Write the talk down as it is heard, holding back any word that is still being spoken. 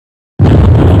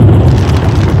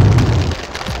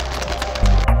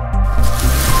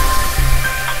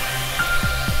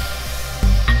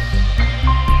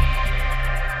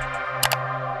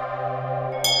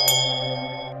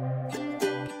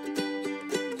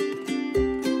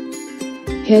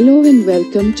Hello and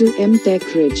welcome to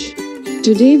M-TechRidge.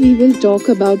 Today we will talk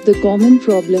about the common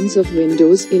problems of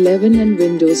Windows 11 and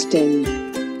Windows 10.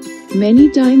 Many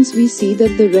times we see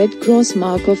that the red cross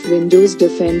mark of Windows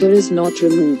Defender is not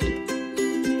removed.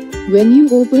 When you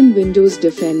open Windows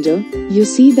Defender, you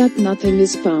see that nothing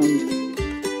is found.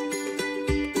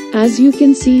 As you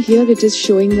can see here, it is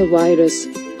showing a virus.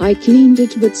 I cleaned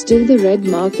it, but still the red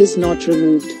mark is not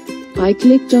removed. I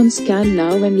clicked on scan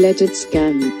now and let it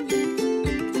scan.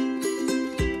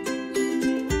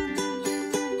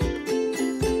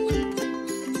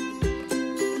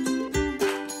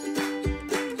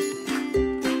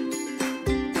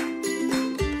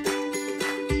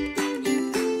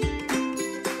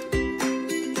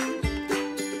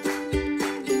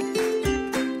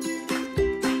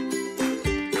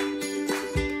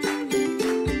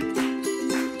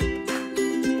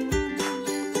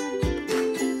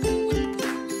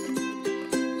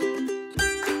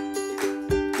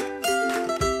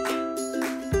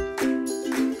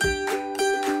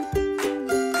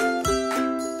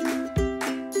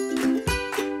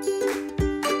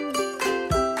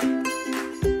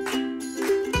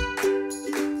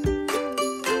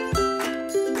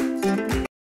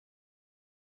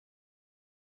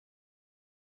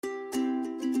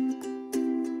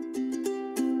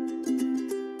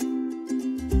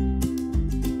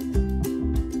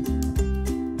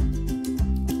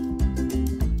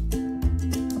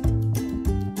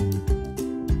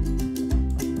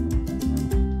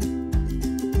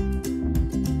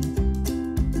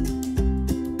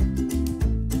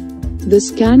 The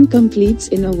scan completes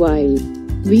in a while.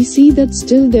 We see that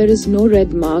still there is no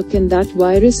red mark and that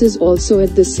virus is also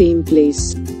at the same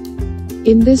place.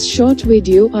 In this short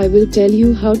video I will tell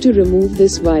you how to remove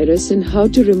this virus and how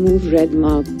to remove red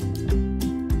mark.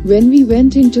 When we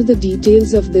went into the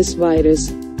details of this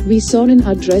virus, we saw an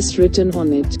address written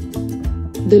on it.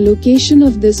 The location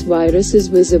of this virus is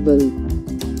visible.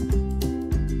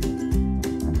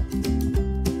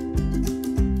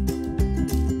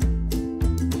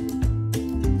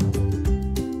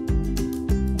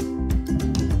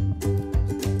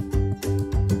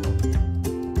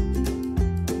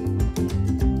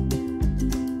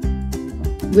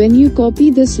 When you copy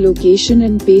this location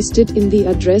and paste it in the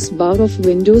address bar of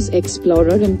Windows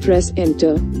Explorer and press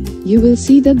enter, you will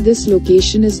see that this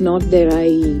location is not there,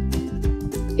 i.e.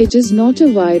 it is not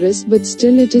a virus, but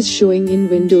still it is showing in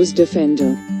Windows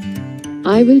Defender.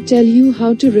 I will tell you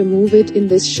how to remove it in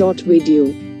this short video.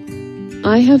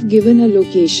 I have given a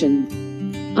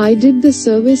location. I did the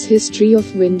service history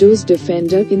of Windows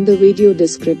Defender in the video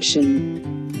description.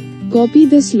 Copy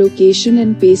this location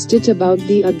and paste it about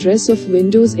the address of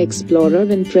Windows Explorer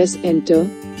and press enter.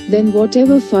 Then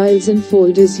whatever files and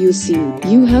folders you see,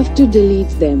 you have to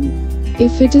delete them.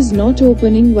 If it is not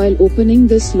opening while opening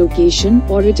this location,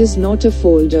 or it is not a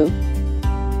folder,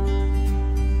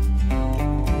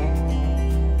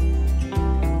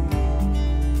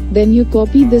 then you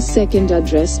copy this second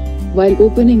address. While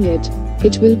opening it,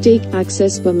 it will take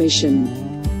access permission.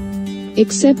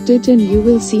 Accept it and you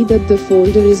will see that the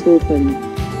folder is open.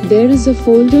 There is a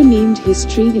folder named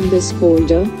history in this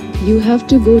folder. You have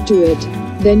to go to it.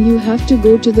 Then you have to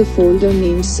go to the folder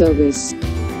named service.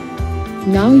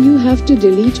 Now you have to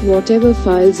delete whatever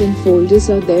files and folders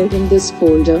are there in this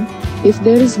folder. If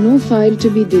there is no file to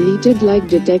be deleted, like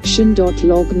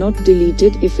detection.log not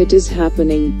deleted if it is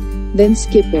happening, then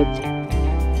skip it.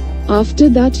 After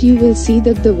that you will see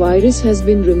that the virus has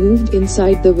been removed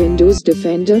inside the Windows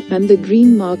Defender and the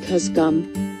green mark has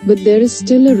come, but there is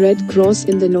still a red cross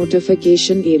in the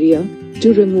notification area.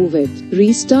 To remove it,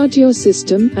 restart your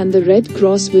system and the red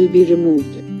cross will be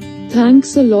removed.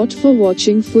 Thanks a lot for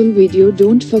watching full video.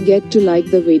 Don't forget to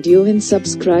like the video and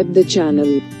subscribe the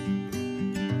channel.